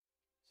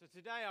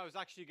Today I was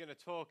actually going to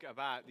talk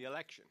about the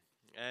election.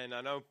 And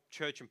I know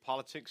church and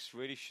politics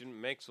really shouldn't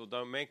mix or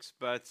don't mix,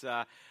 but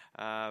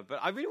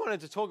I really wanted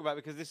to talk about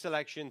it because this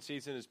election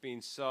season has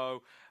been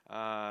so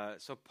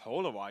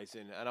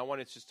polarizing, and I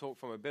wanted to talk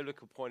from a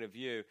biblical point of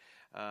view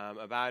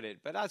about it.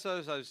 But as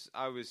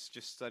I was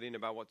just studying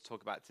about what to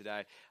talk about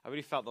today, I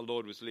really felt the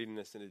Lord was leading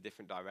us in a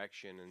different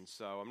direction, and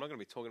so I'm not going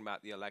to be talking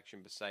about the election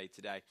per se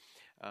today.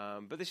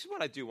 But this is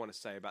what I do want to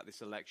say about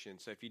this election.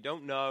 So if you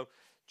don't know,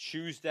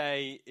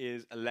 Tuesday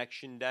is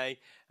election day,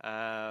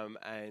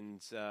 and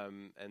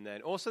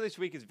then also this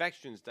week is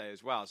Veterans Day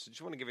as well. So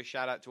just want to give a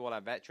shout out to all our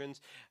veterans.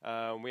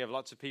 We have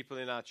lots of people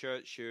in our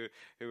church who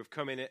have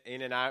come in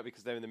and out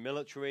because they're in the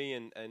military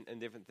and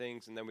different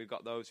things, and then we've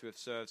got those who have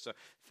served. So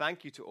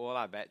thank you to all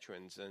our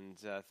veterans, and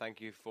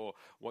thank you for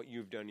what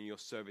you've done in your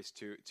service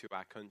to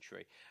our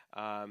country.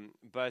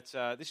 But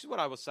this is what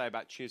I will say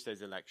about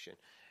Tuesday's election,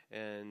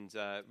 and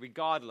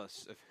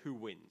regardless of who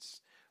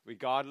wins,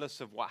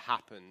 regardless of what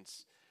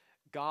happens,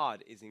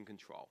 God is in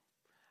control.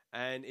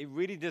 And it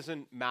really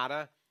doesn't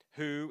matter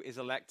who is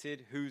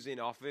elected, who's in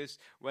office,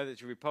 whether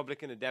it's a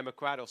Republican, a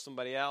Democrat, or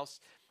somebody else.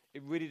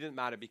 It really doesn't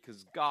matter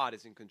because God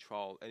is in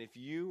control. And if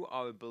you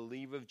are a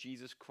believer of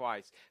Jesus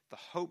Christ, the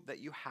hope that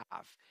you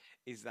have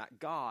is that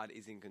God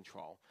is in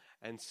control.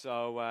 And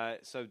so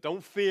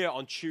don't fear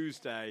on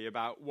Tuesday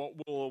about what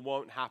will or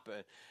won't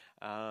happen.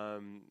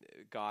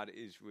 God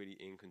is really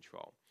in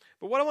control.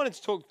 But what I wanted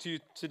to talk to you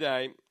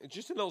today is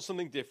just a little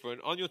something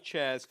different. On your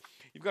chairs,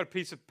 you've got a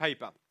piece of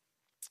paper.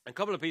 A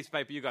couple of pieces of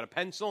paper, you've got a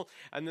pencil,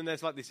 and then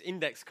there's like this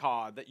index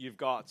card that you've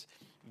got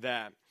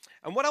there.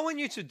 And what I want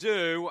you to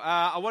do,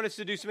 I want us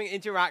to do something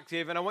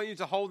interactive, and I want you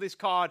to hold this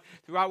card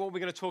throughout what we're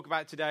going to talk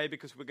about today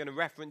because we're going to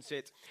reference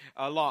it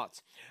a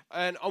lot.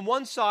 And on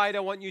one side, I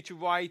want you to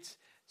write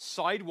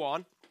side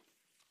 1.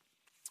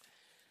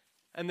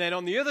 And then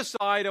on the other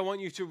side, I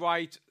want you to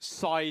write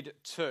side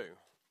 2.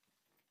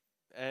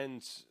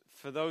 And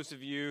for those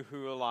of you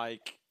who are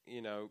like,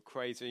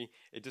 crazy,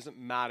 it doesn't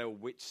matter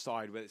which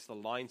side, whether it's the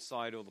line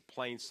side or the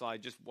plain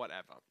side, just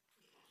whatever.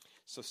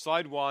 So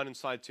side 1 and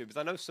side 2, because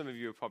I know some of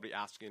you are probably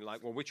asking,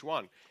 like, well, which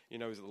one?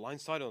 Is it the line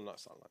side or the not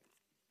side line?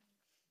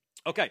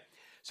 Okay,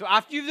 so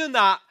after you've done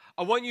that,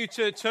 I want you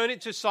to turn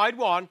it to side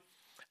 1,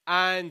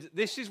 and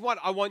this is what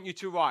I want you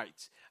to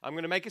write. I'm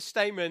going to make a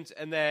statement,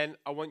 and then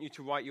I want you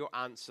to write your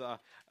answer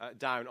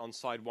down on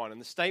side 1.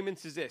 And the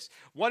statement is this: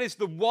 what is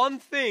the one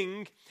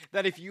thing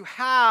that if you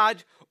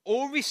had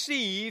or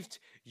received,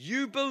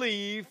 you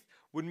believe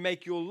would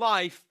make your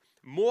life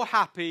more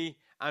happy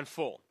and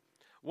full?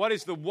 What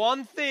is the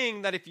one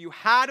thing that if you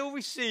had or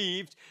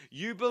received,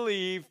 you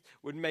believe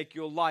would make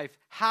your life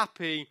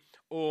happy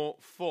or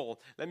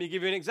full? Let me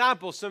give you an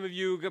example. Some of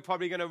you are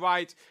probably going to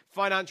write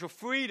financial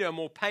freedom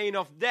or paying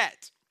off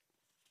debt.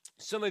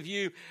 Some of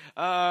you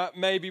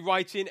may be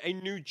writing a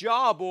new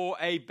job or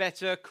a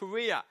better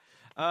career.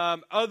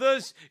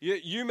 Others,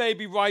 you may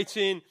be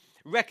writing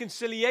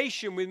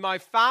reconciliation with my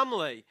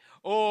family,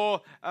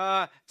 or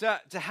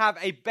to have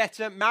a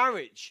better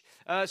marriage.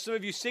 Some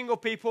of you single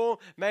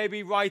people may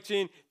be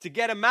writing to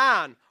get a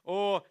man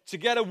or to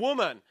get a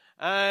woman.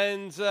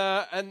 And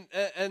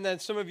then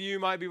some of you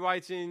might be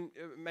writing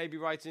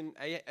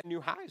a new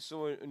house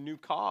or a new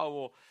car,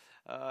 or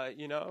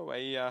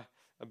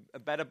a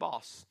better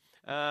boss.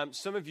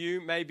 Some of you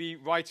may be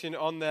writing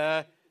on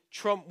there,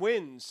 Trump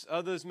wins.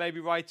 Others may be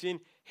writing,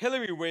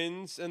 Hillary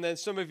wins. And then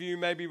some of you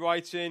may be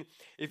writing,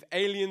 if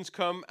aliens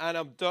come and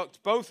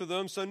abduct both of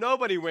them, so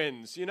nobody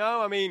wins.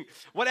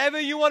 Whatever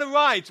you want to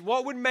write,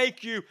 what would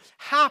make you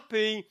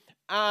happy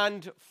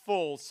and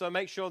full? So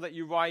make sure that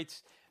you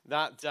write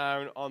that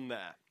down on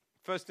there.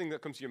 First thing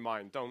that comes to your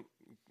mind. Don't,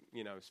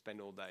 spend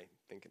all day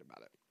thinking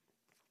about it.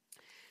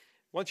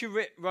 Once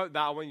you wrote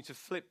that, I want you to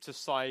flip to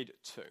side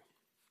 2.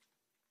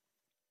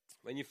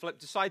 When you flip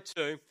to side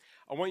 2,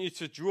 I want you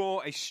to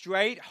draw a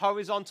straight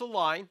horizontal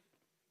line,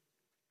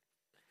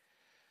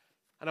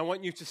 and I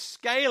want you to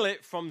scale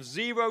it from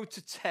 0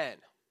 to 10.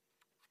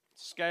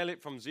 Scale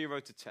it from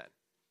 0 to 10.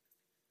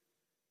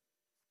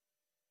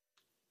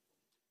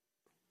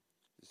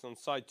 It's on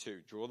side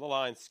 2. Draw the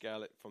line,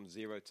 scale it from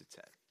 0 to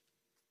 10.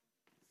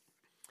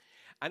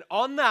 And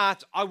on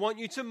that, I want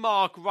you to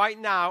mark right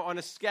now on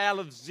a scale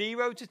of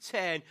 0 to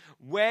 10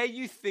 where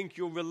you think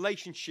your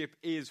relationship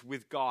is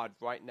with God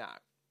right now.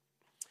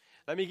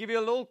 Let me give you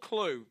a little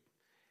clue.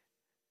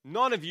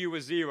 None of you are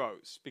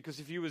zeros, because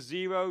if you were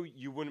 0,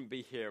 you wouldn't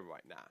be here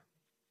right now.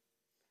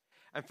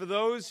 And for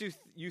those who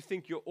you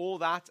think you're all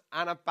that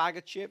and a bag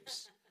of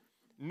chips,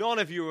 none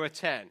of you are a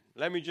 10.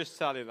 Let me just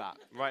tell you that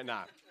right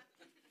now.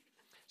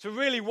 So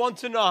really, 1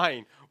 to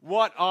 9,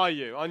 what are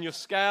you? On your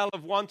scale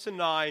of 1 to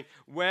 9,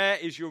 where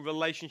is your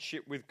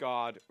relationship with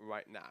God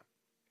right now?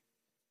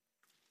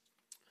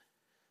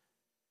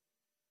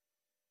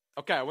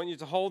 Okay, I want you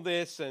to hold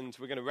this, and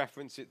we're going to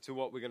reference it to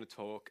what we're going to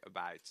talk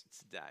about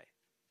today.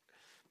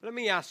 But let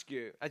me ask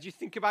you, as you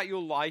think about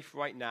your life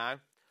right now,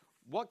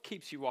 what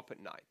keeps you up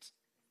at night?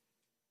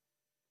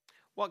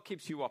 What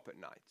keeps you up at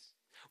night?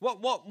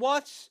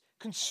 What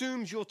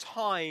consumes your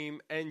time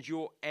and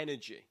your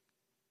energy?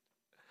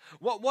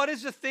 What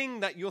is the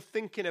thing that you're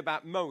thinking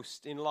about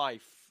most in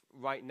life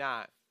right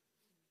now?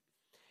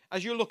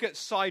 As you look at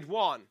side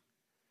one,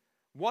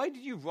 why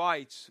did you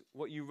write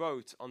what you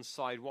wrote on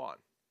side one?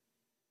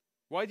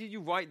 Why did you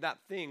write that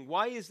thing?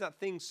 Why is that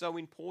thing so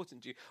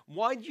important to you?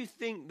 Why do you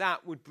think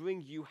that would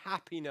bring you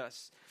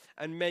happiness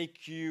and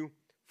make you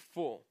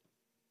full?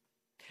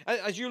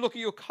 As you look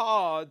at your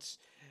cards,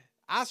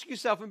 ask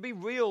yourself and be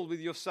real with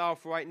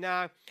yourself right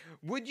now.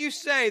 Would you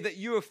say that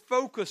you have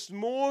focused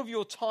more of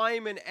your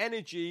time and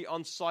energy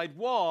on side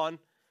one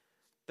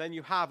than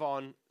you have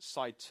on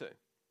side two?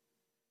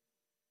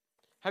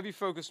 Have you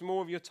focused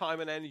more of your time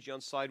and energy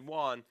on side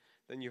one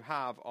than you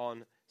have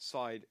on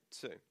side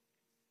two?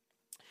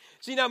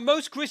 See, now,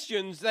 most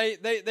Christians, they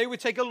would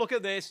take a look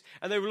at this,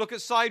 and they would look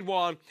at side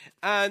one,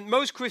 and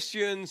most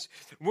Christians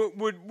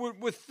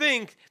would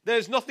think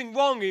there's nothing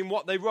wrong in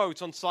what they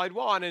wrote on side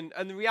one, and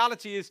the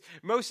reality is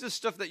most of the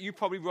stuff that you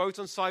probably wrote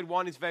on side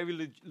one is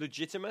very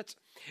legitimate.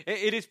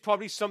 It is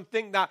probably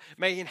something that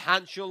may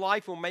enhance your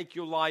life or make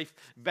your life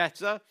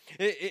better.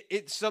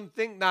 It's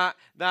something that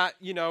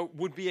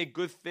would be a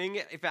good thing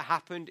if it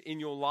happened in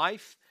your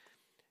life.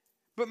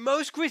 But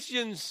most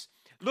Christians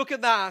look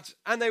at that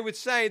and they would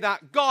say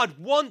that God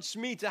wants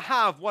me to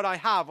have what I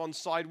have on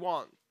side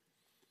one.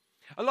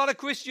 A lot of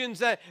Christians,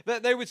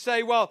 they would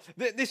say, well,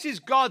 this is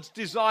God's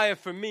desire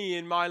for me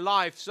in my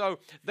life, so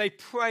they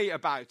pray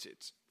about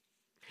it.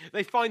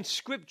 They find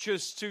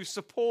scriptures to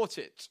support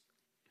it.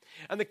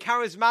 And the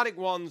charismatic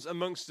ones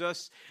amongst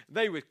us,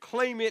 they would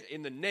claim it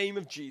in the name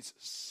of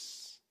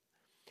Jesus.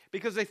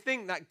 Because they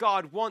think that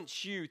God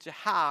wants you to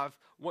have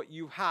what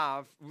you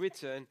have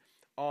written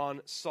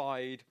on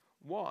side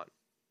one.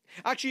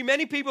 Actually,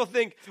 many people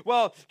think,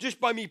 well, just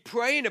by me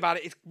praying about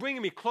it, it's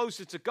bringing me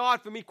closer to God.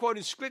 For me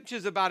quoting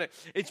scriptures about it,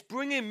 it's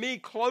bringing me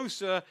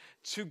closer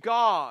to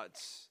God.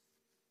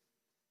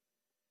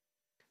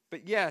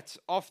 But yet,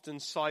 often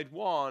side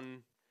one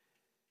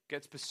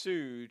gets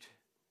pursued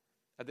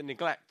at the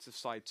neglect of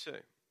side two.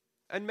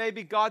 And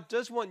maybe God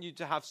does want you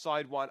to have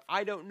side one.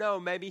 I don't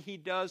know. Maybe he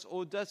does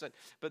or doesn't.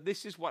 But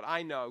this is what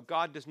I know.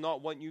 God does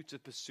not want you to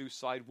pursue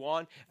side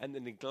one and the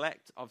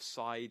neglect of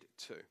side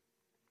two.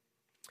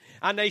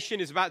 Our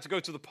nation is about to go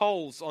to the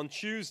polls on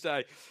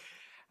Tuesday.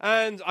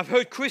 And I've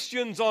heard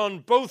Christians on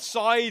both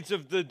sides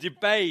of the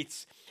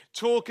debate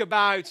talk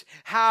about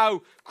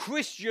how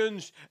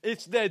Christians,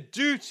 it's their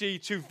duty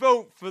to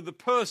vote for the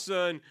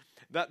person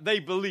that they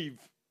believe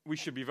we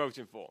should be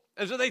voting for.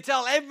 And so they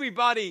tell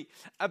everybody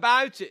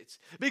about it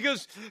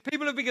because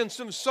people have become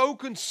so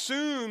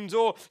consumed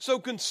or so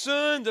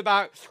concerned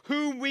about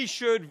who we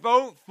should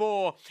vote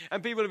for.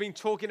 And people have been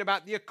talking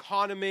about the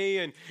economy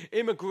and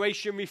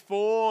immigration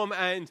reform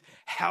and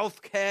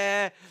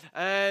healthcare.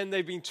 And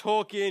they've been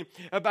talking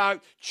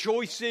about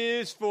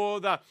choices for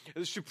the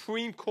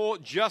Supreme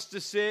Court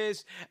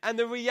justices. And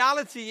the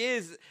reality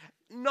is,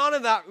 none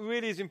of that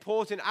really is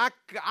important.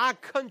 Our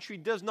country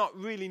does not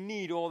really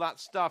need all that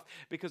stuff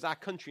because our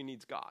country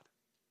needs God.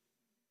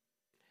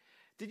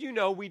 Did you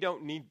know we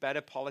don't need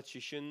better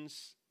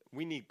politicians?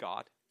 We need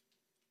God.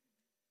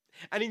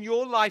 And in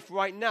your life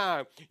right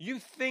now, you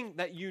think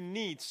that you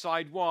need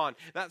side one.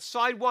 That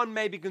side one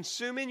may be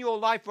consuming your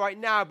life right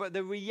now, but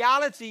the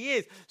reality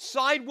is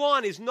side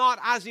one is not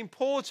as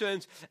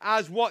important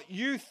as what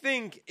you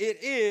think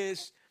it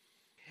is.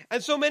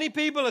 And so many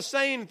people are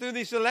saying through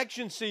this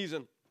election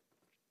season,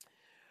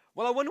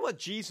 well, I wonder what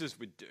Jesus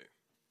would do.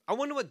 I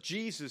wonder what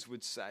Jesus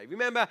would say.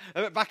 Remember,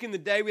 back in the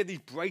day, we had these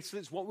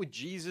bracelets. What would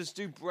Jesus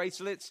do?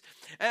 Bracelets.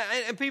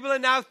 And people are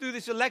now through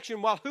this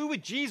election, well, who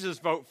would Jesus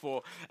vote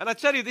for? And I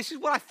tell you, this is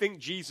what I think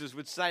Jesus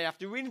would say.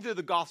 After reading through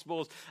the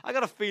Gospels, I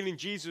got a feeling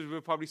Jesus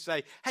would probably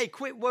say, hey,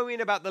 quit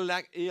worrying about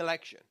the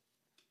election.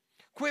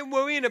 Quit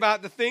worrying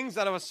about the things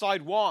that are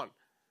side one.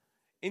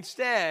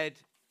 Instead,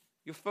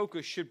 your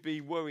focus should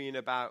be worrying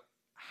about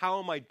how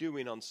am I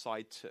doing on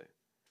side two?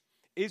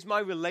 Is my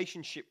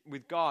relationship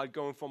with God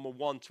going from a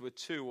 1 to a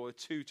 2, or a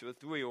 2 to a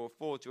 3, or a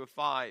 4 to a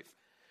 5,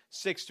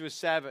 6 to a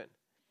 7,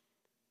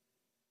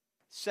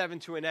 7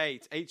 to an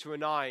 8, 8 to a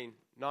 9,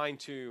 9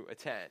 to a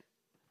 10?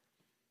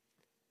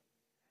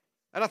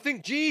 And I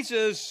think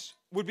Jesus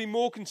would be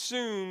more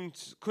concerned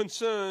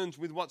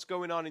with what's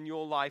going on in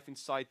your life in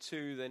side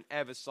 2 than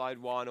ever side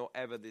 1 or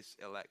ever this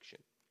election.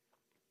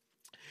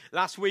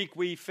 Last week,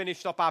 we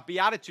finished up our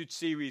Beatitude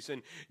series,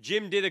 and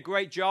Jim did a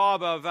great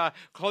job of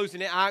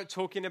closing it out,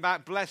 talking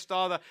about blessed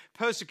are the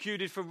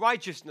persecuted for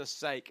righteousness'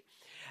 sake.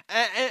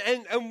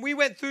 And we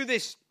went through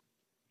this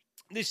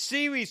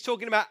series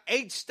talking about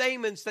 8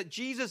 statements that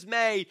Jesus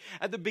made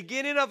at the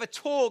beginning of a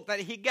talk that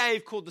he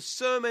gave called the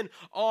Sermon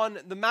on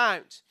the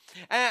Mount.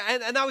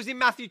 And that was in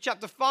Matthew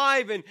chapter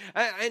 5. And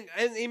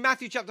in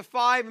Matthew chapter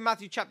 5 and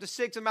Matthew chapter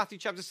 6 and Matthew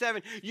chapter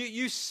 7,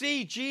 you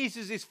see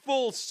Jesus'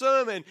 full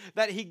sermon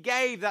that he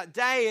gave that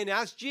day. And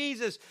as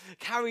Jesus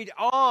carried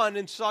on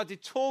and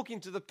started talking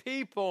to the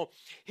people,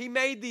 he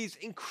made these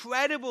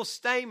incredible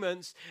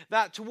statements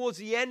that towards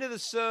the end of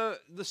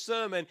the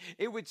sermon,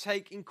 it would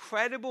take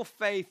incredible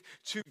faith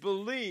to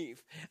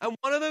believe. And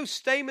one of those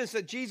statements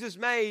that Jesus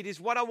made is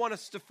what I want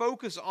us to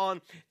focus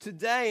on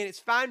today. And it's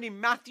found in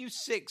Matthew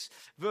 6,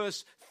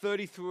 verse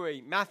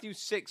 33. Matthew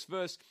 6,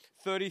 verse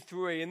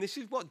 33. And this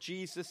is what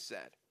Jesus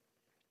said.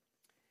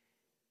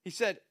 He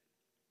said,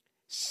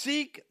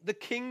 "Seek the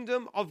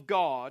kingdom of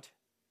God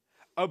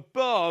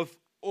above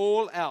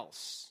all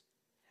else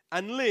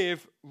and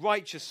live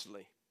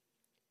righteously,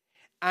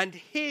 and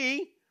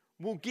he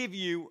will give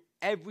you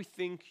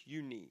everything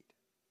you need."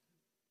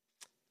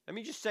 Let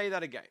me just say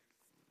that again.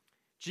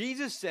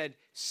 Jesus said,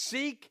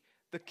 "Seek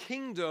the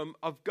kingdom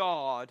of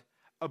God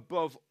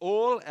above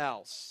all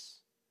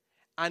else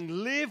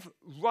and live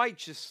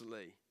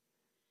righteously,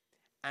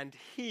 and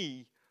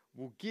he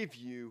will give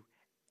you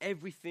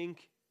everything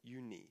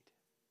you need."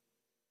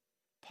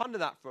 Ponder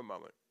that for a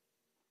moment.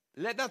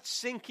 Let that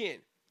sink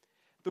in.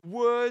 The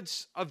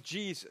words of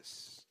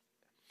Jesus.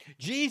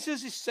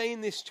 Jesus is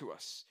saying this to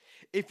us.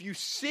 If you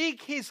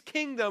seek his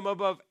kingdom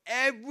above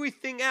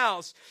everything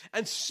else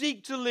and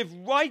seek to live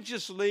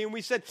righteously, and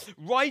we said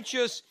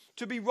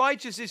to be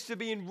righteous is to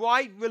be in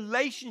right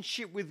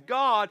relationship with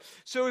God.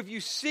 So if you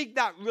seek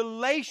that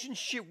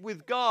relationship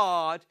with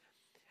God,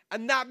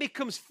 and that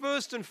becomes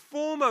first and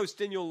foremost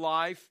in your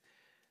life,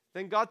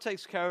 then God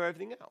takes care of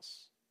everything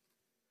else.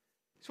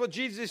 That's what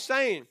Jesus is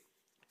saying.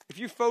 If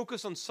you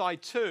focus on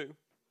side 2,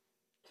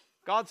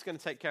 God's going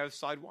to take care of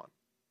side 1.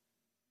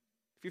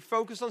 If you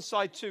focus on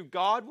side 2,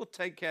 God will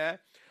take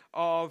care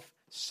of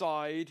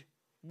side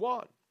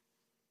 1.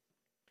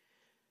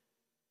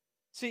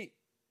 See,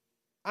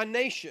 our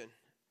nation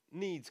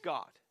needs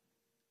God.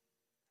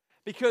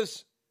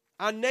 Because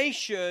our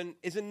nation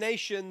is a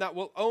nation that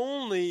will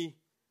only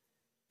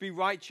be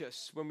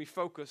righteous when we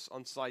focus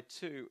on side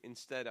 2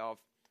 instead of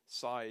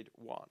side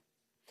 1.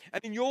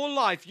 And in your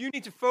life, you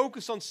need to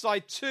focus on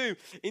side 2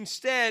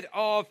 instead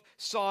of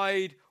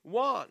side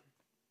 1.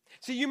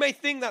 See, you may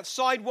think that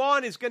side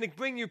 1 is going to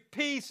bring you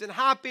peace and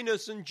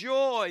happiness and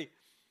joy,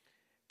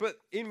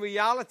 but in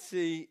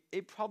reality,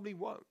 it probably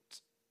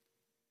won't.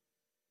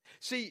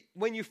 See,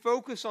 when you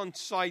focus on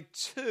side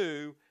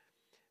 2,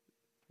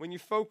 when you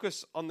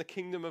focus on the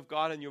kingdom of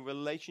God and your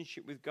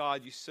relationship with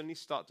God, you suddenly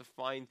start to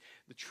find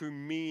the true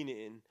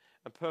meaning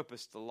and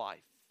purpose to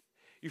life.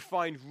 You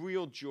find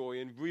real joy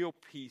and real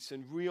peace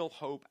and real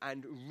hope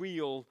and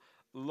real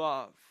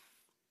love.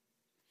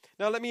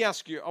 Now, let me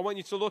ask you, I want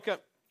you to look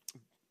at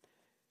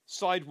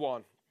side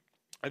 1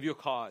 of your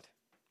card.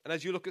 And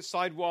as you look at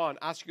side 1,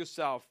 ask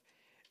yourself,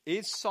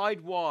 is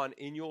side 1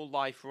 in your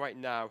life right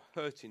now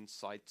hurting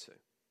side 2?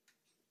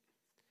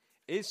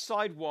 Is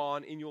side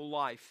 1 in your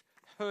life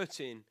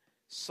hurting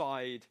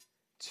side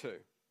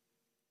 2?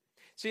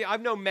 See,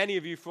 I've known many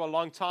of you for a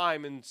long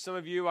time, and some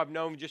of you I've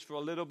known just for a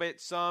little bit.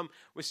 Some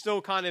we're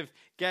still kind of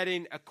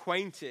getting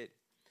acquainted.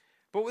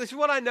 But this is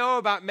what I know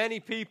about many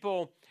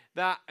people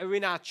that are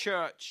in our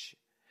church.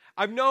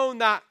 I've known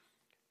that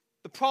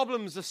the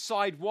problems of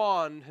side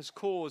 1 has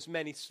caused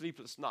many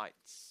sleepless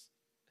nights.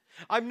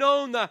 I've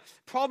known the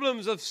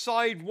problems of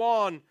side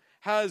 1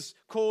 has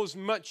caused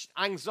much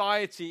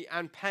anxiety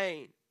and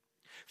pain.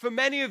 For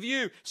many of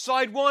you,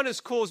 side 1 has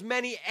caused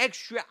many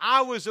extra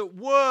hours at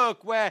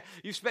work where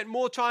you've spent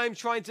more time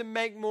trying to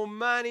make more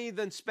money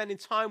than spending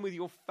time with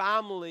your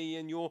family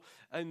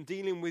and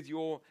dealing with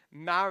your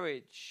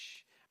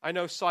marriage. I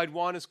know side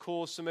 1 has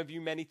caused some of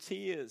you many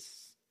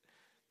tears.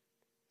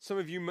 Some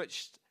of you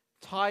much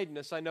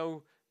tiredness. I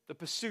know the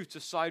pursuit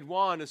of side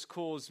 1 has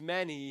caused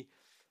many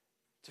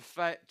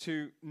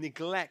to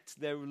neglect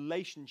their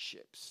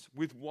relationships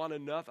with one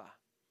another.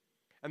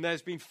 And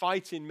there's been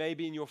fighting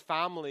maybe in your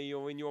family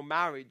or in your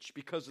marriage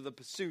because of the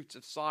pursuit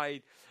of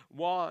side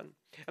 1.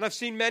 And I've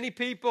seen many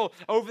people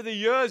over the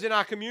years in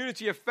our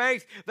community of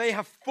faith, they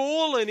have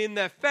fallen in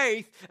their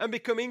faith and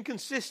become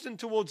inconsistent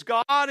towards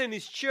God and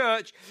his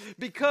church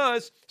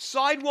because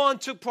side 1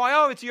 took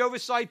priority over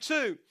side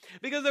 2.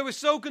 Because they were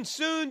so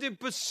consumed in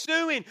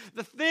pursuing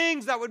the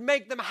things that would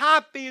make them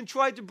happy and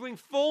try to bring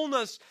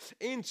fullness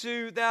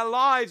into their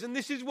lives. And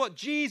this is what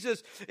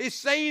Jesus is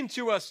saying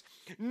to us.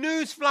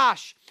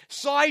 Newsflash,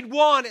 side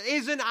 1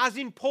 isn't as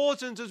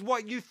important as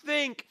what you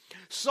think.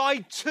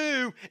 Side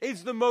 2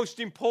 is the most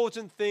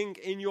important thing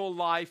in your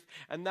life,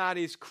 and that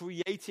is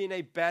creating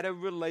a better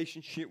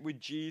relationship with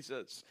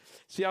Jesus.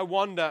 See, I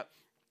wonder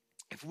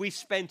if we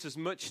spent as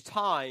much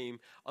time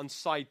on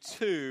side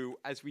 2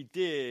 as we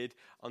did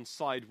on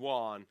side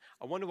 1,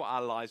 I wonder what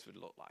our lives would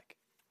look like.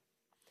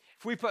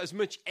 If we put as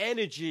much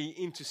energy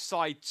into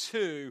side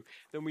 2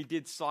 than we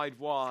did side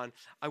 1,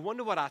 I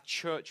wonder what our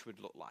church would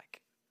look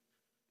like.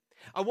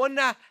 I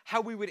wonder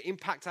how we would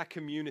impact our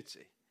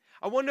community.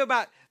 I wonder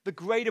about the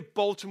greater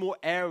Baltimore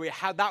area,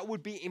 how that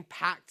would be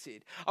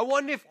impacted. I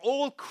wonder if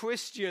all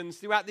Christians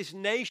throughout this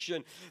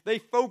nation, they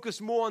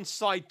focus more on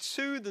side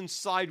 2 than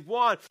side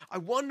 1. I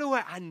wonder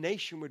where our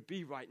nation would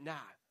be right now.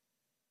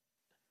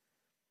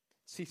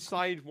 See,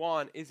 side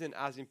 1 isn't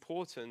as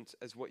important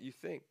as what you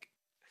think.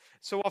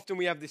 So often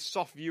we have this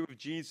soft view of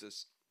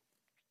Jesus.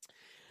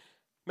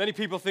 Many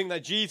people think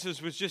that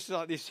Jesus was just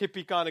like this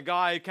hippie kind of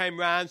guy who came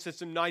around, said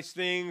some nice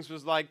things,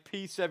 was like,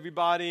 peace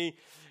everybody,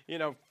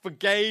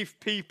 forgave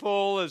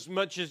people as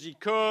much as he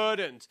could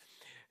and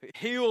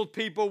healed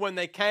people when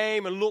they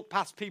came and looked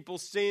past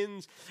people's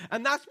sins.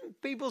 And that's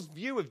people's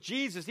view of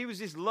Jesus. He was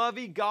this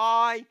lovey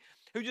guy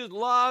who just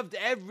loved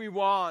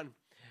everyone.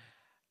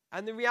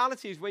 And the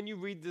reality is when you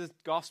read the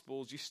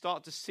Gospels, you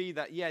start to see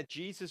that,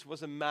 Jesus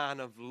was a man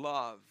of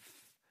love.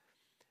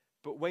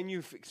 But when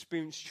you've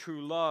experienced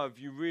true love,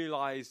 you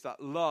realize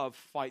that love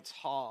fights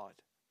hard.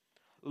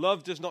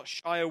 Love does not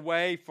shy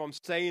away from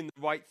saying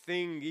the right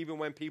thing, even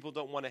when people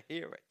don't want to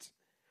hear it.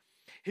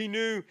 He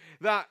knew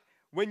that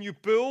when you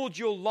build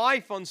your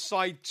life on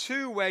side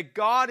 2, where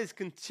God is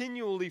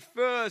continually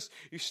first,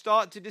 you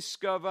start to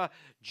discover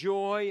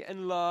joy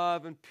and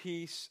love and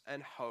peace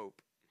and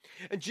hope.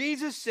 And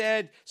Jesus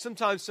said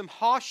sometimes some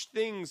harsh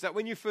things that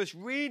when you first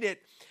read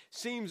it,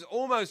 seems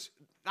almost,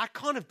 that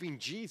can't have been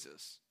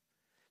Jesus.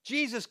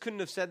 Jesus couldn't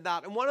have said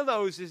that. And one of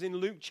those is in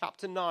Luke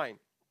chapter 9.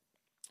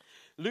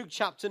 Luke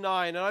chapter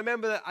 9. And I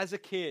remember that as a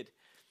kid,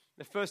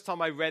 the first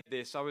time I read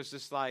this, I was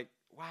just like,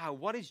 wow,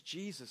 what is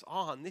Jesus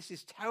on? This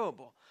is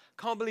terrible.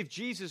 Can't believe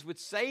Jesus would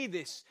say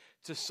this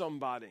to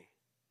somebody.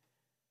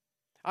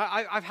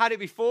 I've had it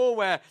before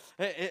where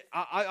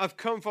I've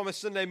come from a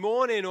Sunday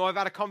morning or I've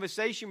had a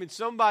conversation with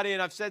somebody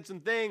and I've said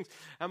some things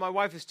and my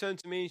wife has turned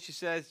to me and she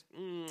says,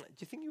 do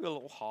you think you were a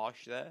little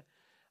harsh there?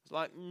 I was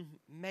like,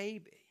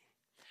 maybe.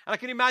 And I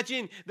can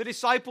imagine the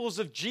disciples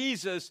of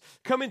Jesus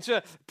coming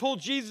to pull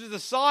Jesus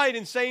aside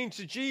and saying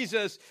to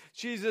Jesus,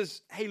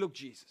 hey, look,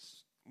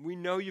 Jesus, we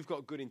know you've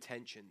got good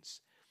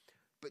intentions,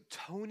 but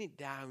tone it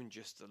down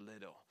just a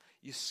little.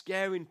 You're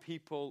scaring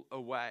people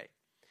away.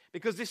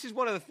 Because this is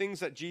one of the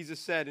things that Jesus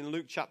said in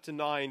Luke chapter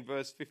 9,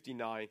 verse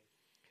 59.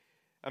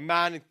 A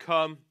man had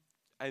come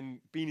and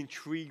been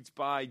intrigued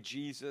by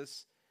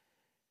Jesus.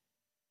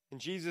 And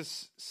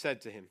Jesus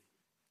said to him,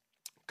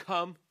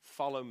 come,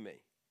 follow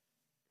me.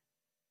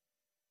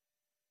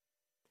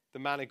 The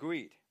man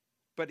agreed.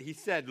 But he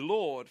said,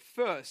 Lord,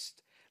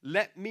 first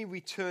let me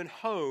return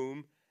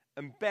home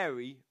and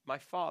bury my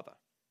father.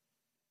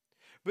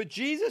 But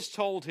Jesus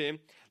told him,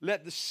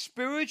 let the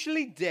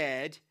spiritually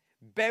dead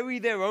bury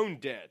their own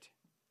dead.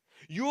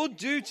 Your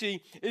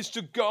duty is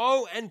to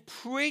go and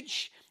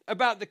preach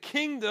about the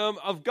kingdom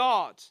of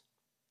God.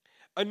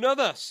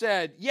 Another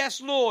said,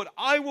 yes, Lord,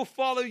 I will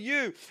follow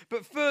you.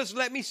 But first,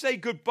 let me say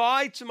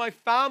goodbye to my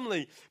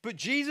family. But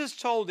Jesus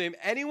told him,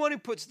 anyone who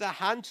puts their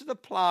hand to the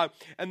plow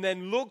and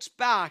then looks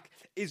back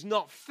is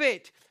not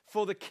fit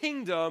for the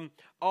kingdom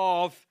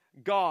of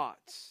God.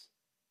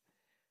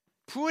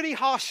 Pretty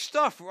harsh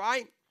stuff,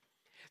 right?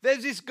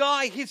 There's this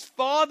guy, his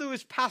father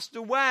has passed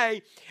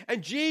away,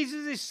 and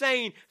Jesus is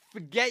saying,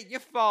 forget your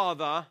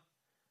father,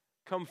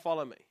 come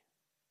follow me.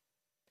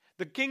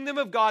 The kingdom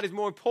of God is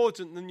more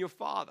important than your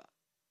father.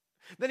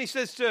 Then he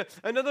says to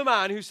another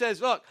man who says,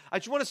 look, I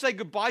just want to say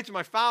goodbye to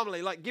my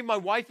family, like give my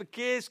wife a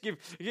kiss, give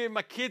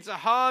my kids a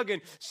hug,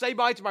 and say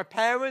bye to my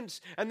parents,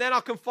 and then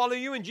I can follow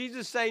you. And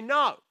Jesus is saying,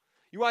 no,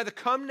 you either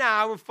come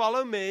now and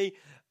follow me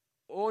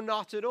or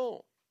not at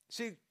all.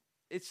 See,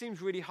 it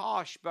seems really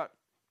harsh, but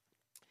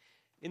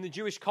in the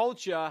Jewish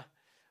culture,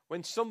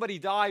 when somebody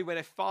died, when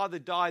a father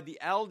died, the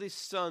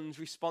eldest son's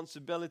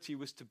responsibility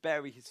was to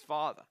bury his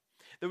father.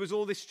 There was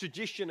all this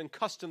tradition and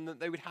custom that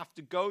they would have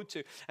to go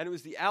to, and it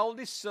was the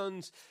eldest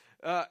son's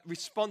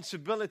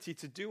responsibility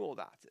to do all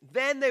that.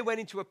 Then they went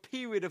into a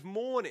period of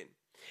mourning.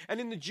 And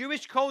in the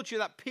Jewish culture,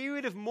 that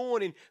period of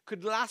mourning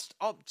could last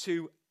up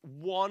to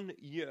 1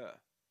 year.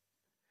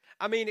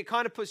 I mean, it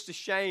kind of puts to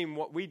shame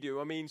what we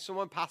do. I mean,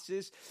 someone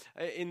passes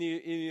in the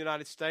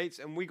United States,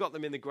 and we got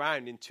them in the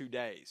ground in 2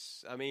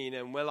 days. I mean,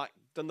 and we're like,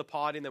 done the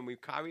party, and then we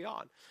carry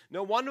on.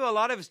 No wonder a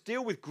lot of us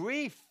deal with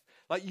grief,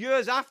 like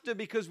years after,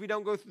 because we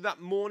don't go through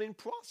that mourning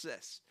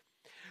process.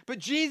 But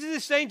Jesus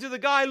is saying to the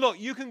guy, look,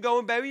 you can go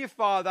and bury your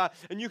father,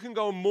 and you can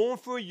go and mourn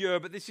for a year,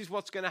 but this is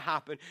what's going to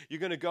happen. You're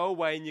going to go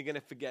away, and you're going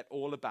to forget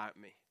all about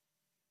me.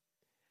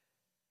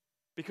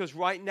 Because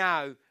right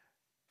now,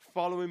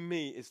 following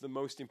me is the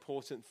most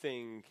important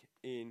thing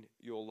in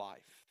your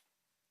life.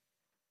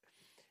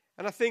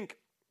 And I think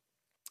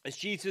as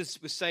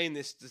Jesus was saying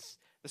this,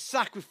 the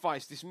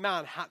sacrifice this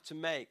man had to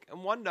make,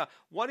 and wonder,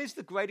 what is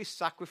the greatest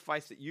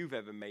sacrifice that you've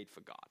ever made for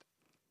God?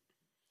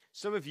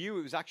 Some of you,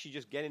 it was actually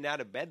just getting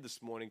out of bed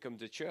this morning, come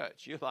to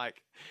church. You're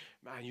like,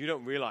 man, you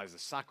don't realize the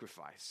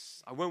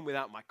sacrifice. I went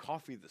without my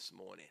coffee this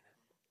morning.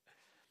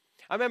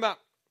 I remember,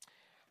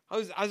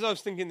 as I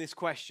was thinking this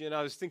question,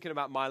 I was thinking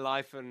about my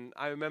life, and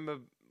I remember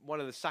one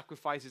of the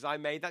sacrifices I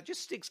made that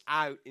just sticks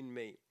out in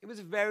me. It was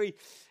a very,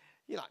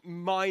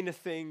 minor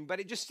thing, but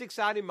it just sticks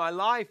out in my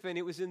life. And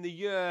it was in the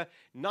year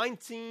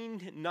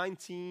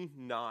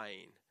 1999.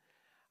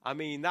 I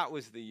mean, that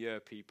was the year,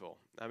 people.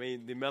 I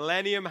mean, the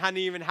millennium hadn't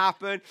even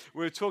happened.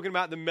 We were talking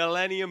about the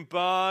millennium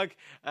bug,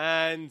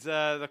 and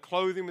the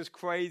clothing was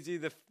crazy,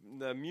 the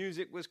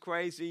music was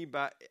crazy,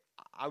 but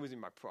I was in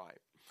my prime.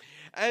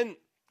 And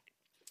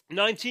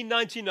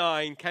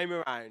 1999 came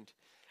around,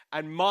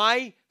 and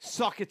my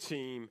soccer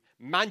team,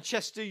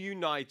 Manchester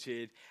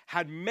United,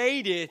 had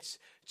made it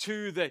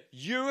to the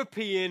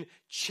European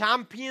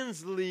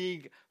Champions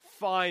League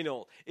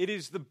final. It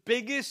is the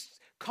biggest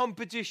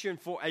competition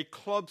for a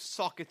club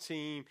soccer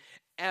team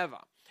ever.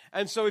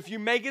 And so if you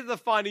make it to the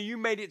final, you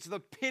made it to the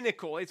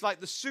pinnacle. It's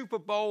like the Super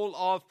Bowl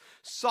of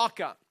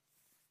soccer.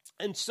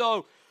 And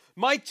so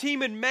my team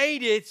had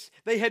made it.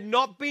 They had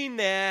not been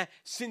there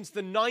since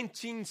the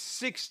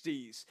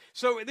 1960s.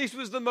 So this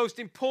was the most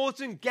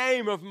important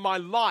game of my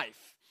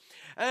life.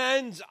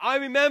 And I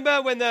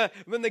remember when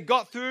they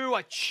got through,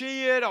 I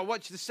cheered, I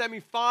watched the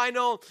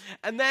semi-final,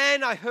 and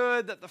then I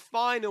heard that the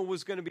final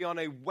was going to be on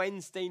a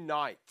Wednesday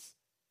night.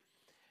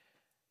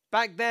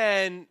 Back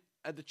then,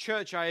 at the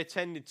church I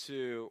attended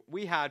to,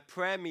 we had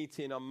prayer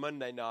meeting on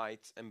Monday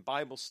nights and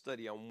Bible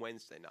study on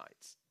Wednesday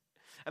nights.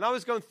 And I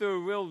was going through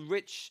a real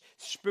rich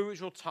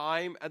spiritual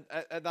time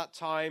at that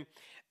time,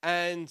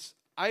 and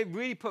I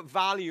really put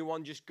value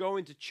on just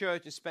going to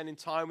church and spending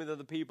time with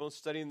other people and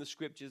studying the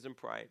scriptures and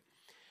praying.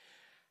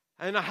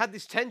 And I had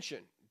this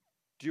tension.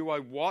 Do I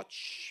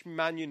watch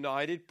Man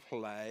United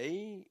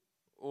play,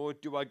 or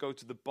do I go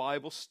to the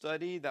Bible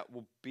study that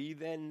will be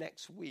there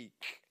next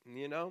week,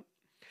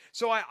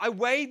 So I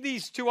weighed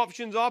these two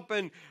options up,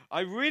 and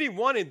I really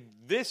wanted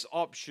this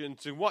option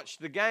to watch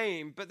the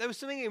game. But there was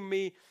something in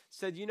me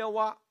said, you know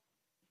what?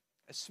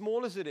 As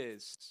small as it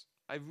is,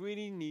 I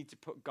really need to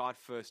put God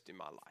first in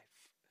my life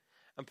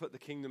and put the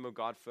kingdom of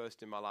God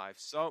first in my life.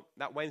 So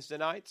that Wednesday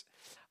night,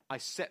 I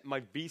set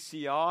my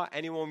VCR.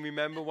 Anyone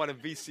remember what a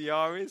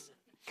VCR is?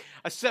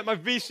 I set my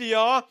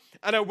VCR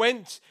and I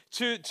went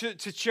to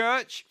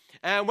church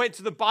and went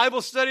to the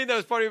Bible study. There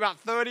was probably about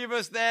 30 of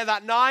us there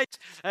that night.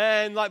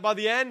 And by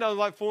the end, I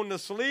was falling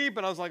asleep.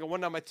 And I was like, I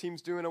wonder how my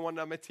team's doing.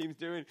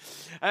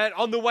 And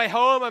on the way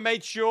home, I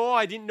made sure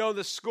I didn't know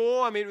the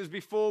score. I mean, it was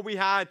before we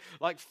had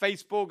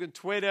Facebook and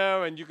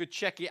Twitter and you could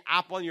check your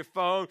app on your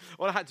phone.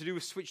 All I had to do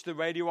was switch the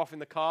radio off in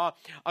the car.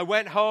 I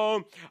went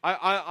home.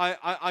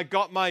 I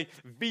got my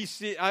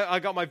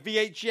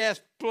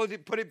VHS,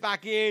 put it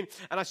back in,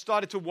 and I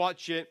started to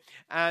watch it.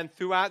 And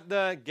throughout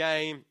the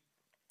game,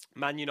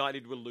 Man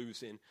United were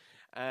losing,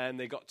 and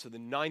they got to the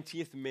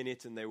 90th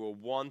minute, and they were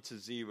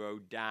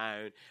 1-0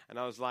 down. And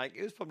I was like,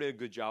 it was probably a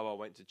good job I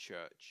went to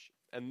church.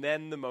 And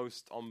then the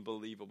most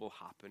unbelievable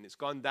happened. It's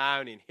gone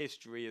down in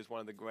history as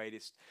one of the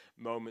greatest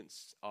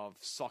moments of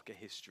soccer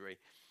history.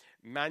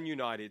 Man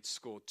United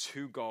scored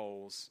 2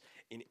 goals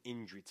in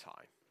injury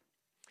time,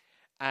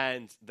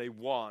 and they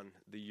won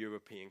the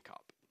European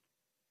Cup.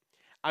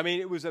 I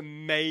mean, it was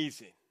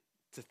amazing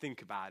to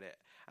think about it.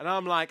 And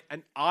I'm like,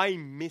 and I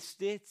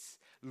missed it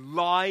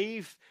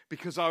live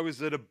because I was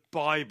at a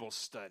Bible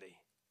study.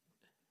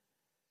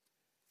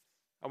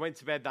 I went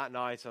to bed that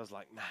night. I was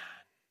like, man,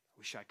 I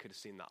wish I could have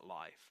seen that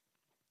live.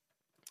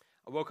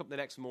 I woke up the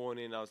next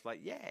morning and I was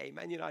like, yay,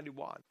 Man United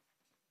won.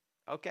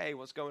 Okay,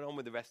 what's going on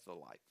with the rest of the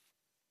life?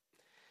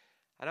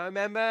 And I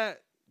remember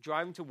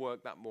driving to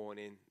work that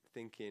morning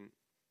thinking,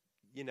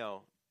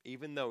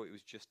 even though it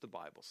was just a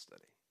Bible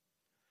study,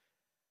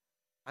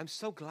 I'm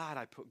so glad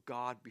I put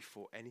God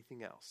before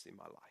anything else in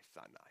my life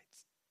that night.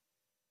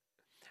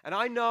 And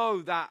I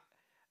know that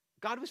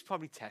God was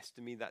probably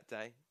testing me that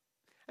day.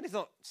 And it's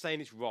not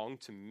saying it's wrong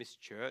to miss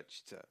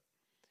church, to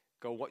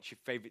go watch your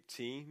favorite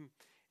team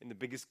in the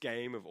biggest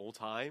game of all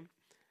time.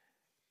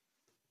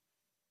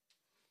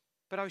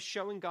 But I was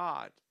showing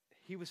God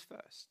he was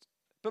first.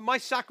 But my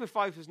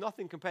sacrifice was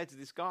nothing compared to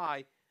this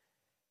guy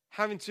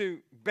having to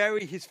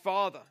bury his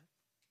father.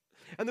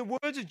 And the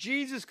words of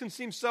Jesus can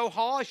seem so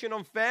harsh and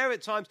unfair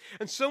at times.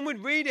 And some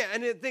would read it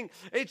and they'd think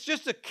it's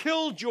just a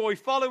killjoy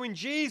following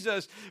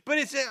Jesus. But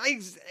it's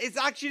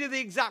actually the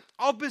exact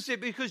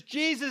opposite, because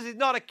Jesus is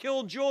not a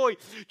killjoy.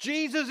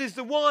 Jesus is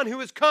the one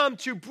who has come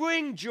to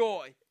bring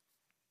joy.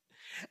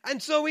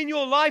 And so in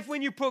your life,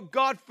 when you put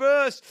God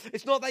first,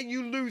 it's not that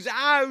you lose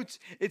out,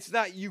 it's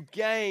that you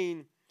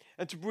gain.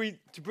 And to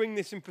bring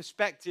this in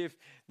perspective,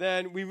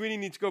 then we really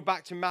need to go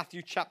back to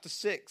Matthew chapter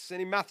 6. And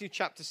in Matthew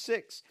chapter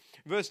 6,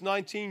 verse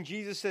 19,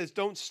 Jesus says,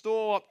 don't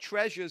store up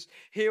treasures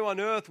here on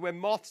earth where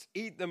moths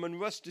eat them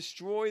and rust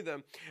destroy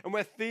them, and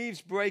where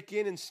thieves break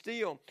in and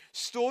steal.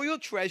 Store your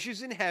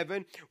treasures in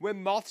heaven where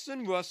moths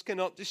and rust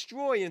cannot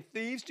destroy, and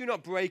thieves do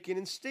not break in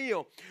and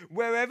steal.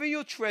 Wherever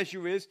your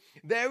treasure is,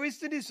 there is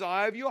the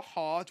desire of your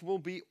heart will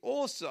be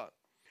also.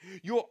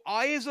 Your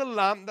eye is a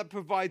lamp that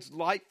provides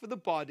light for the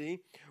body.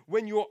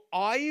 When your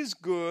eye is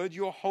good,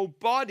 your whole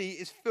body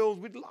is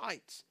filled with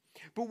light.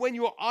 But when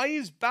your eye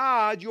is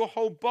bad, your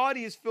whole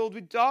body is filled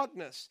with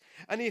darkness.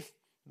 And if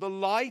the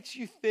light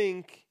you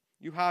think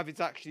you have is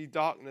actually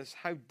darkness,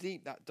 how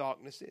deep that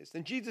darkness is.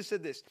 And Jesus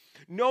said this,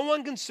 no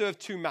one can serve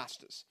two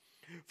masters,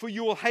 for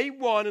you will hate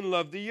one and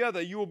love the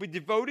other. You will be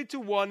devoted to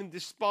one and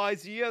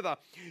despise the other.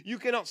 You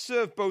cannot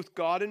serve both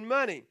God and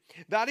money.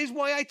 That is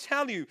why I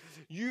tell you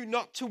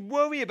not to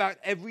worry about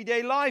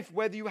everyday life,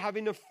 whether you have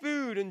enough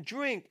food and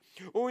drink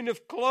or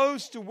enough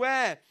clothes to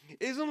wear.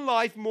 Isn't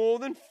life more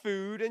than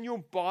food and your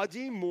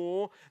body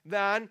more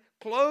than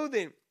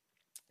clothing?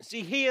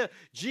 See, here,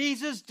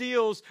 Jesus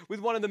deals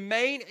with one of the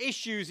main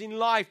issues in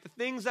life, the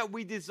things that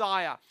we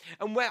desire.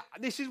 And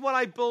this is what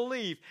I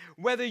believe.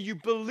 Whether you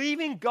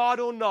believe in God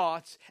or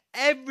not,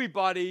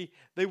 everybody,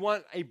 they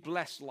want a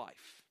blessed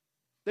life.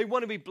 They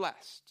want to be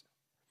blessed.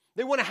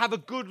 They want to have a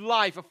good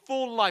life, a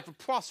full life, a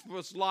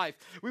prosperous life.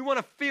 We want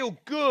to feel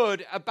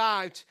good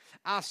about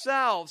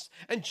ourselves.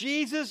 And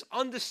Jesus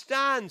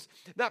understands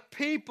that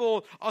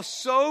people are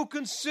so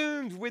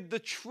consumed with the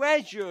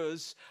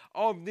treasures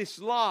of this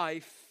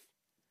life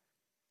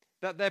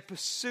that their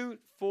pursuit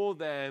for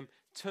them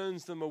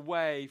turns them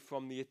away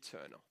from the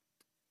eternal.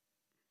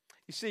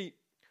 You see,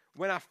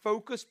 when our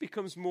focus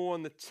becomes more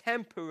on the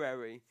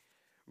temporary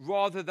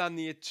rather than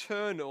the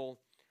eternal,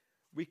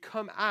 we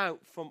come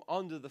out from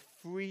under the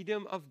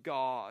freedom of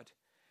God,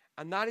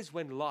 and that is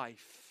when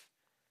life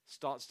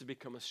starts to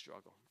become a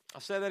struggle.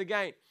 I'll say that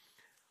again.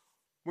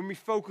 When we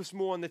focus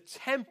more on the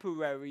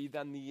temporary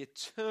than the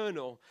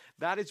eternal,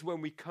 that is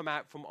when we come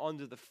out from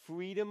under the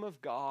freedom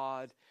of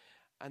God,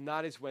 and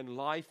that is when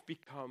life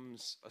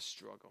becomes a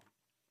struggle.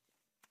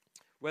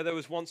 Where there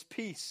was once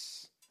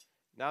peace,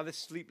 now there's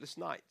sleepless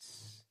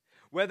nights.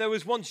 Where there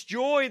was once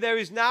joy, there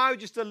is now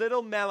just a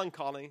little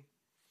melancholy.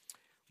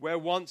 Where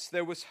once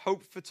there was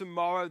hope for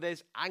tomorrow,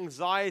 there's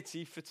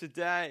anxiety for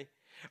today.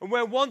 And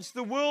where once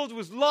the world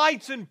was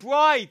light and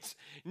bright,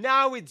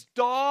 now it's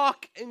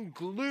dark and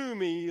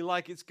gloomy,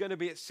 like it's going to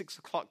be at 6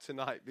 o'clock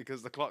tonight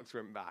because the clocks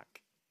went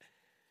back.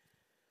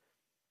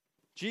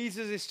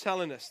 Jesus is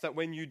telling us that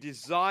when you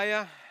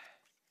desire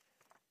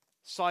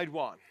side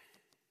one,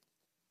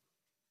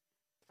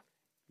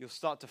 you'll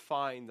start to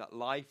find that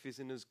life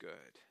isn't as good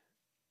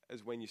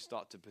as when you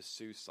start to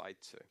pursue side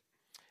two.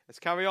 Let's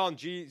carry on.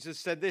 Jesus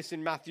said this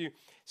in Matthew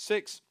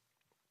 6:26.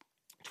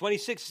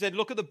 He said,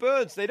 look at the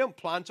birds. They don't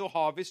plant or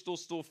harvest or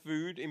store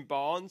food in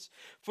barns,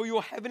 for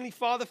your heavenly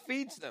Father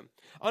feeds them.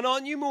 And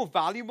aren't you more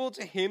valuable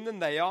to him than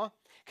they are?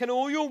 Can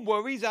all your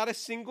worries add a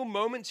single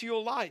moment to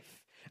your life?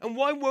 And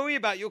why worry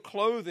about your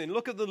clothing?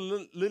 Look at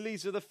the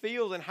lilies of the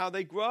field and how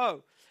they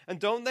grow. And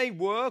don't they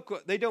work?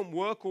 They don't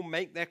work or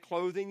make their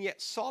clothing.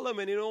 Yet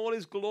Solomon in all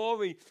his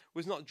glory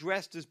was not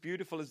dressed as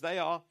beautiful as they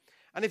are.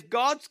 And if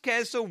God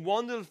cares so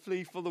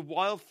wonderfully for the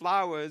wild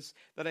flowers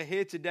that are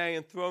here today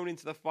and thrown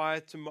into the fire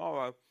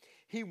tomorrow,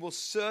 he will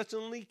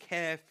certainly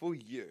care for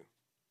you.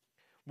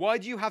 Why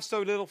do you have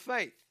so little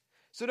faith?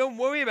 So don't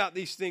worry about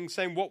these things,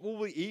 saying, what will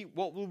we eat?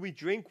 What will we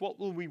drink? What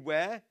will we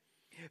wear?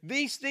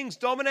 These things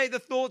dominate the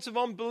thoughts of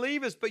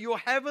unbelievers, but your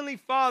heavenly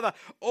Father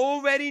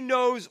already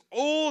knows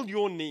all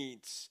your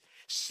needs.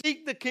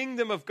 Seek the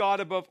kingdom of God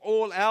above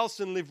all else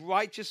and live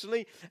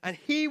righteously, and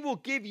he will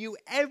give you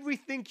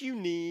everything you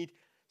need.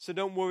 So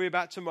don't worry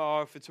about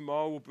tomorrow, for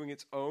tomorrow will bring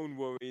its own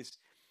worries.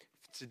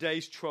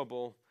 Today's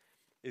trouble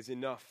is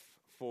enough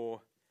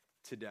for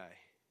today.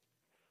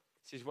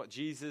 This is what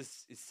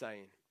Jesus is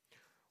saying.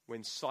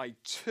 When side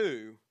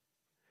two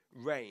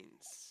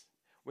reigns,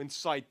 when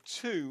side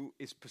two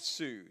is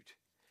pursued,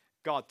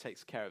 God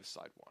takes care of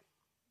side one.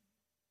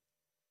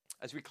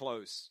 As we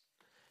close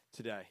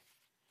today,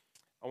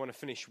 I want to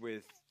finish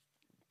with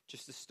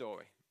just a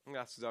story. I'm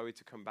going to ask Zoe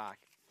to come back.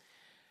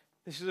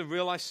 This is a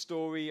real life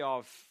story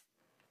of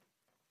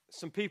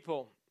some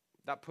people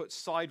that put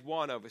side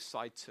one over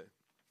side two.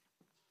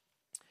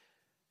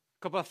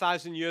 A couple of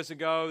thousand years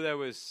ago, there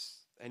was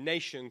a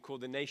nation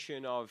called the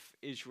nation of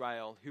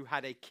Israel who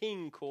had a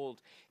king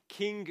called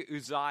King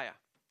Uzziah.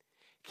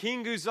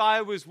 King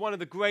Uzziah was one of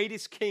the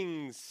greatest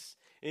kings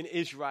in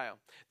Israel.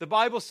 The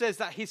Bible says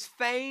that his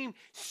fame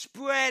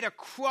spread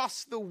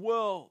across the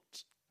world.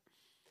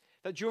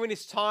 That during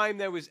his time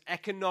there was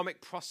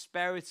economic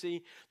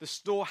prosperity. The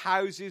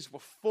storehouses were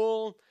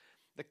full.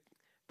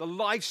 The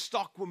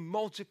livestock were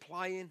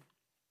multiplying.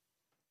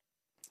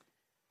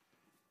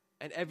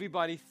 And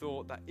everybody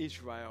thought that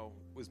Israel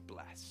was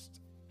blessed.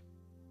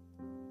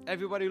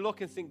 Everybody look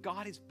and think,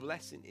 God is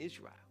blessing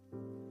Israel.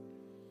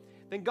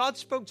 Then God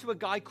spoke to a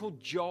guy called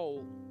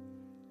Joel.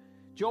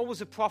 Joel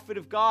was a prophet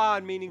of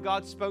God, meaning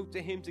God spoke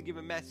to him to give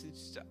a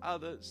message to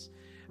others.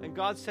 And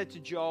God said to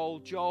Joel,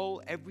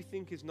 Joel,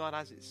 everything is not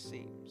as it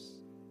seems.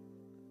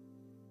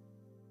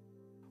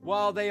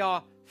 While they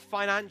are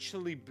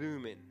financially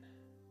booming,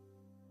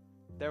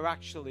 they're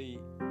actually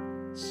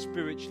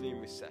spiritually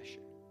in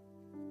recession.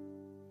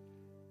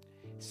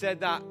 He said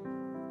that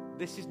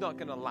this is not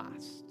going to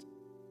last.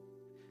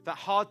 That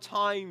hard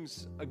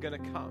times are going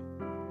to come.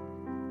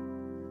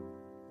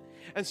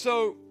 And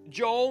so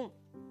Joel,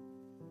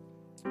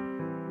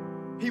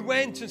 he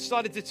went and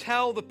started to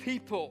tell the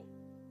people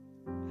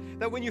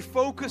That when you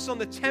focus on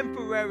the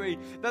temporary,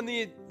 then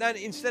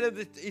instead of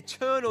the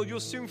eternal, you'll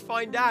soon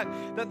find out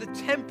that the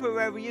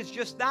temporary is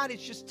just that.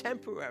 It's just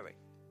temporary.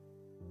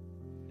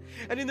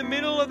 And in the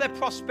middle of their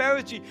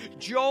prosperity,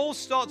 Joel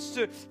starts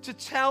to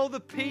tell the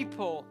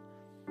people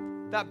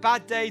that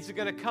bad days are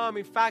going to come.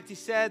 In fact, he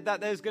said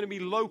that there's going to be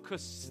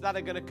locusts that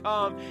are going to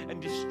come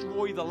and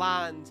destroy the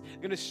land,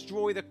 going to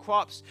destroy the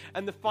crops,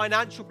 and the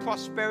financial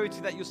prosperity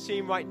that you're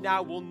seeing right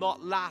now will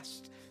not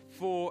last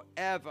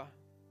forever.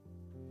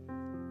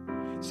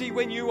 See,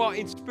 when you are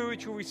in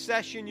spiritual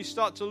recession, you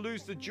start to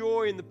lose the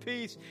joy and the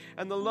peace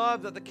and the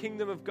love that the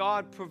kingdom of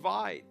God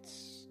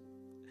provides.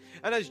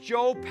 And as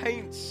Joel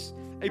paints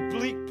a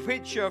bleak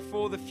picture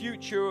for the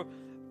future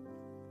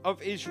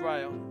of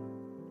Israel,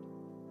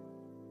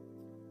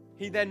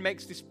 he then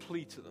makes this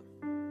plea to them.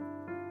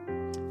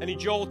 And in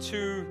Joel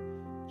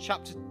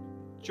chapter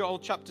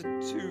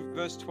 2,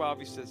 verse 12,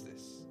 he says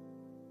this.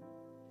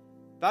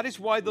 That is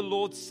why the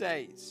Lord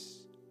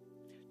says,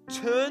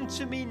 turn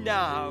to me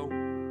now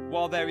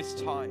while there is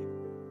time.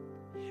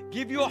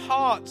 Give your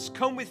hearts,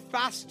 come with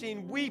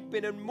fasting,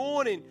 weeping, and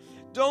mourning.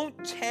 Don't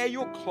tear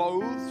your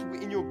clothes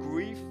in your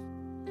grief,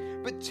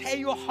 but tear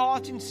your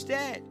heart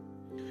instead.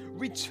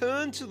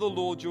 Return to the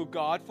Lord your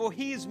God, for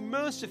he is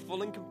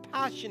merciful and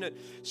compassionate,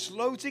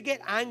 slow to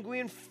get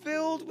angry and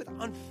filled with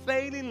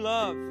unfailing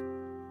love.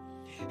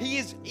 He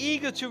is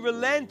eager to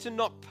relent and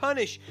not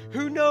punish.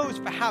 Who knows,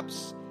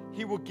 perhaps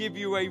he will give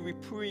you a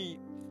reprieve,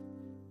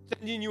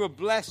 sending you a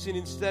blessing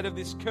instead of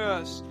this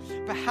curse.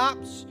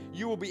 Perhaps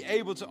you will be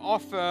able to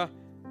offer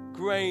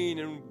grain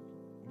and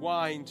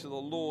wine to the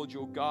Lord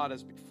your God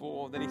as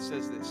before. Then he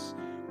says this,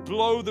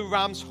 blow the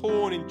ram's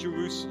horn in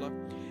Jerusalem.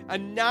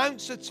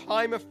 Announce a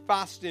time of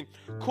fasting.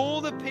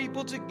 Call the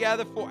people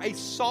together for a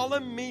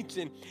solemn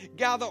meeting.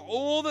 Gather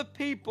all the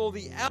people,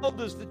 the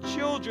elders, the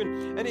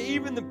children, and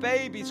even the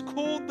babies.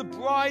 Call the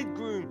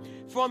bridegroom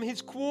from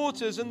his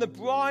quarters and the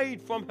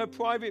bride from her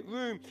private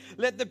room.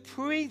 Let the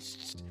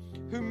priests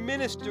who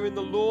minister in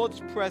the Lord's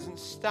presence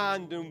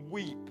stand and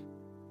weep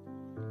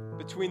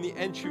between the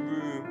entry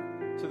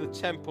room to the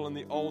temple and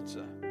the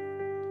altar.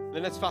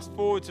 Then let's fast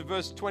forward to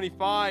verse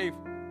 25.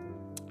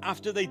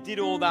 After they did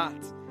all that,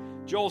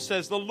 Joel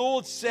says, the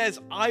Lord says,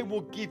 I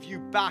will give you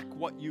back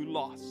what you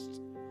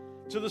lost.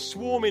 To the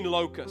swarming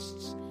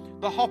locusts,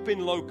 the hopping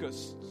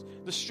locusts,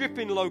 the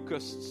stripping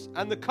locusts,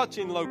 and the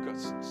cutting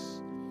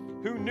locusts.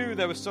 Who knew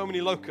there were so many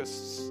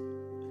locusts?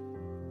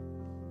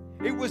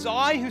 It was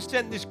I who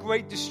sent this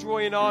great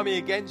destroying army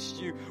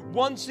against you.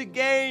 Once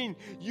again,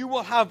 you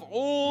will have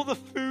all the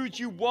food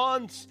you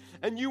want,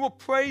 and you will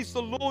praise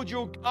the Lord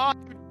your God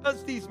who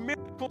does these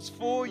miracles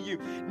for you.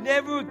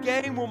 Never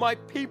again will my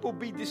people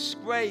be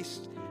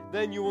disgraced.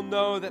 Then you will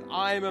know that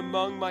I am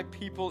among my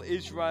people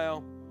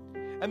Israel,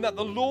 and that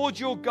the Lord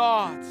your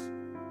God,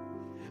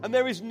 and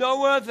there is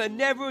no other.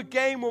 Never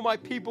again will my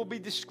people be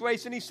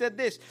disgraced. And he said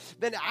this,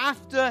 then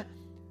after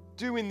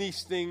doing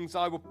these things,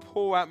 I will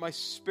pour out my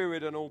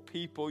spirit on all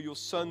people. Your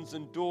sons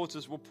and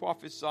daughters will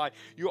prophesy.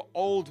 Your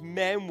old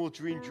men will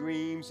dream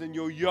dreams, and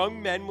your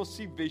young men will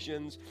see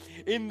visions.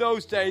 In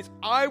those days,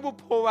 I will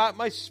pour out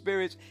my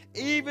spirit,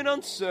 even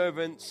on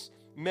servants,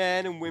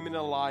 men and women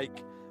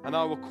alike, and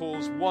I will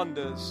cause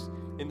wonders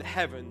in the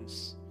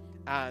heavens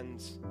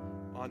and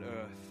on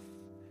earth.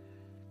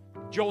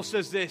 Joel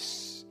says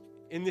this,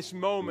 in this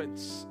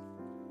moment,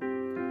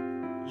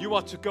 you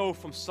are to go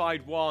from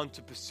side one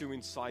to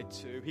pursuing side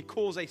two. He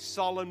calls a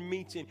solemn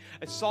meeting.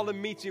 A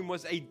solemn meeting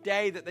was a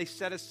day that they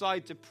set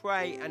aside to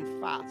pray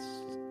and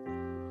fast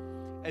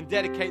and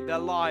dedicate their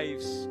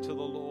lives to the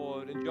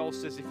Lord. And Joel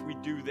says, if we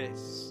do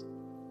this,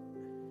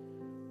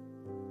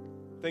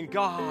 then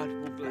God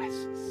will bless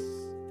us.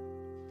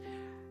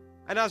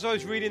 And as I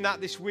was reading that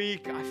this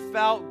week, I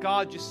felt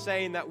God just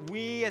saying that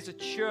we as a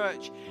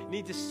church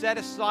need to set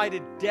aside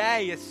a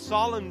day, a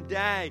solemn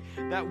day,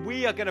 that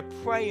we are going to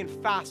pray and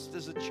fast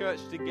as a church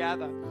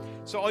together.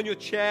 So on your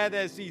chair,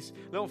 there's these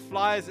little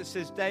flyers that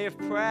says Day of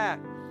Prayer.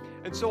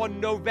 And so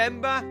on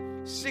November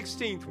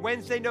 16th,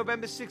 Wednesday,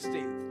 November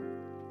 16th,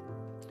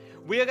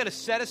 we are going to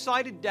set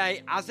aside a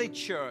day as a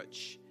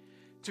church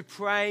to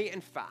pray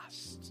and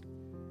fast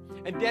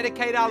and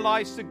dedicate our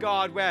lives to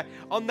God, where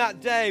on that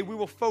day we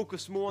will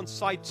focus more on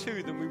side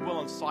two than we will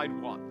on side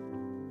one.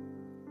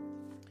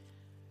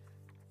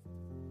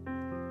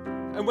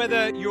 And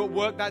whether you're at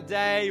work that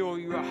day, or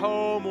you're at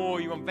home, or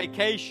you're on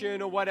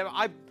vacation, or whatever,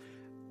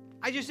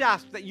 I just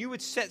ask that you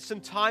would set some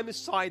time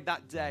aside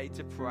that day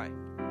to pray.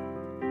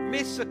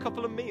 Miss a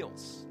couple of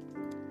meals.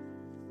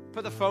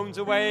 Put the phones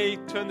away,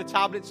 turn the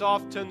tablets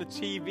off, turn the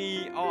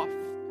TV off,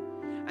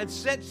 and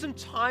set some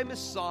time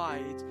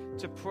aside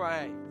to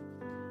pray.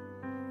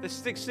 There's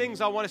 6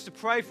 things I want us to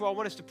pray for. I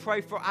want us to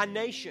pray for our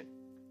nation.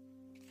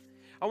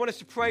 I want us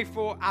to pray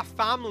for our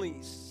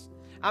families,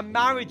 our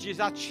marriages,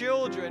 our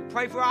children.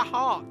 Pray for our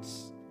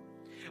hearts.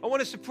 I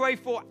want us to pray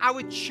for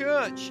our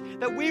church,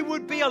 that we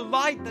would be a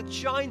light that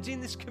shines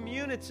in this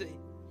community.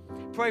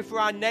 Pray for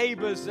our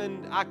neighbors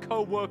and our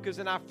co-workers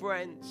and our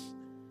friends.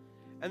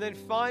 And then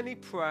finally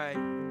pray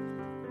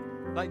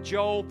like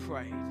Joel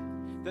prayed,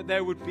 that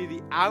there would be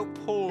the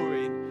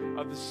outpouring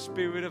of the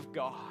Spirit of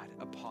God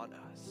upon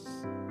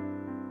us.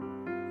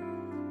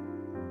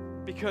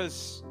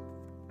 Because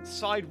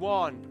side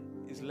one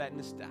is letting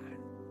us down.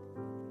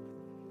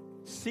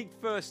 Seek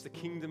first the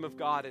kingdom of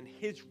God and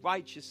His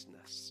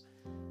righteousness,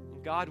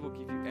 and God will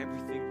give you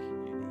everything you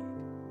need.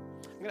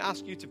 I'm going to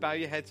ask you to bow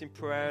your heads in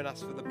prayer and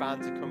ask for the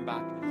band to come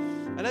back.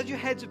 And as your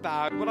heads are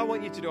bowed, what I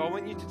want you to do, I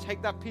want you to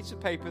take that piece of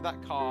paper,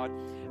 that card,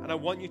 and I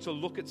want you to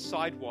look at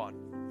side one.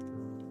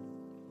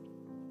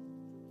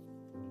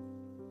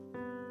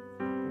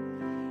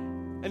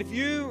 And if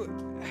you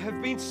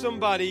have been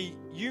somebody,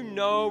 you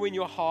know in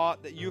your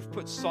heart that you've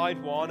put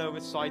side one over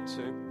side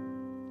two.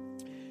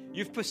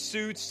 You've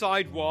pursued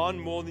side one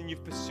more than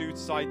you've pursued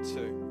side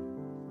two.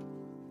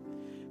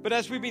 But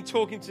as we've been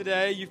talking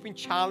today, you've been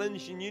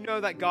challenged, and you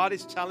know that God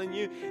is telling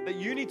you that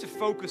you need to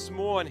focus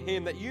more on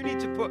Him, that you need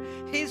to put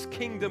His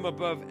kingdom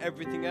above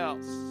everything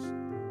else.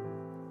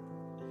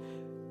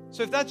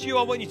 So if that's you,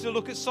 I want you to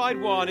look at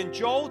side one. And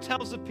Joel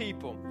tells the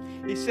people,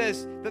 he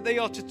says that they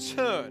are to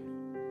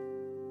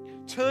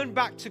turn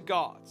back to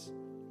God.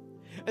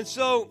 And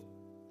so,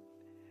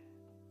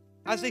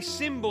 as a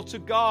symbol to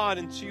God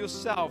and to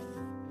yourself,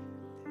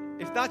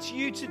 if that's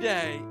you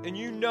today and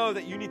you know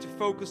that you need to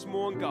focus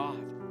more on God,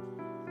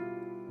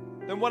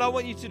 then what I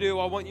want you to do,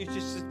 I want you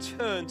just to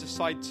turn to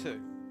side two.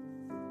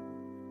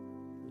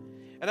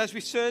 And as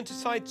we turn to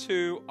side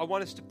two, I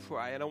want us to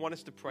pray, and I want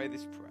us to pray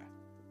this prayer.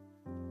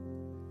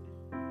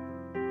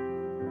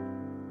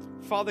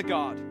 Father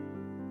God,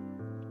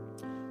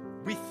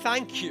 we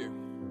thank you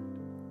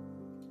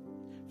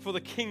for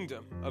the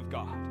kingdom of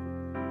God.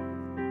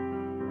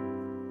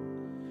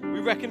 We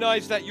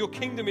recognize that your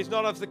kingdom is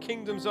not of the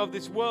kingdoms of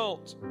this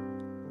world,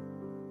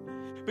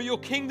 but your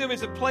kingdom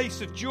is a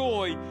place of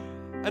joy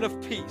and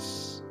of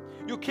peace.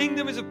 Your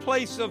kingdom is a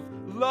place of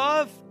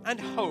love and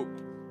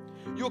hope.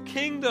 Your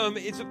kingdom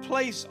is a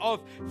place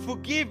of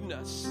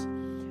forgiveness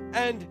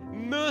and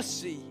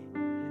mercy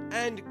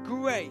and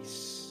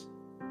grace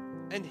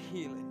and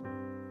healing.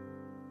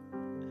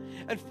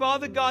 And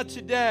Father God,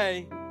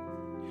 today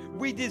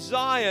we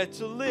desire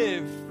to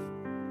live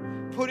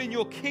putting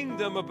your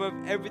kingdom above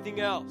everything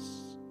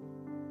else.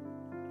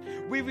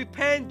 We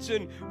repent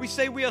and we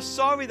say we are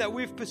sorry that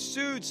we've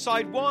pursued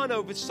side one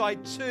over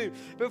side two.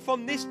 But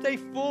from this day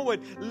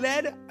forward,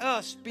 let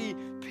us be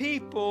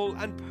people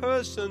and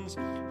persons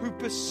who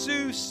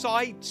pursue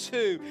side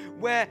two,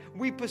 where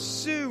we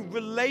pursue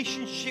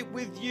relationship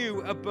with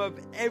you above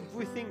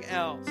everything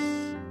else.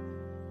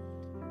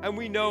 And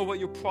we know what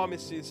your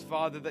promise is,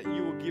 Father, that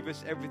you will give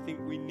us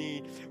everything we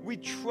need. We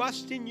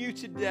trust in you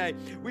today.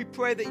 We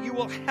pray that you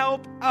will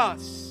help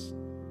us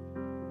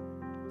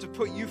to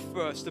put you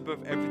first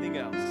above everything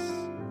else.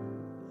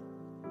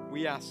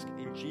 We ask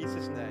in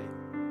Jesus'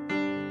 name.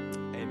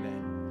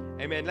 Amen.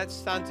 Amen. Let's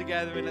stand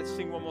together and let's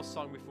sing one more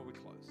song before we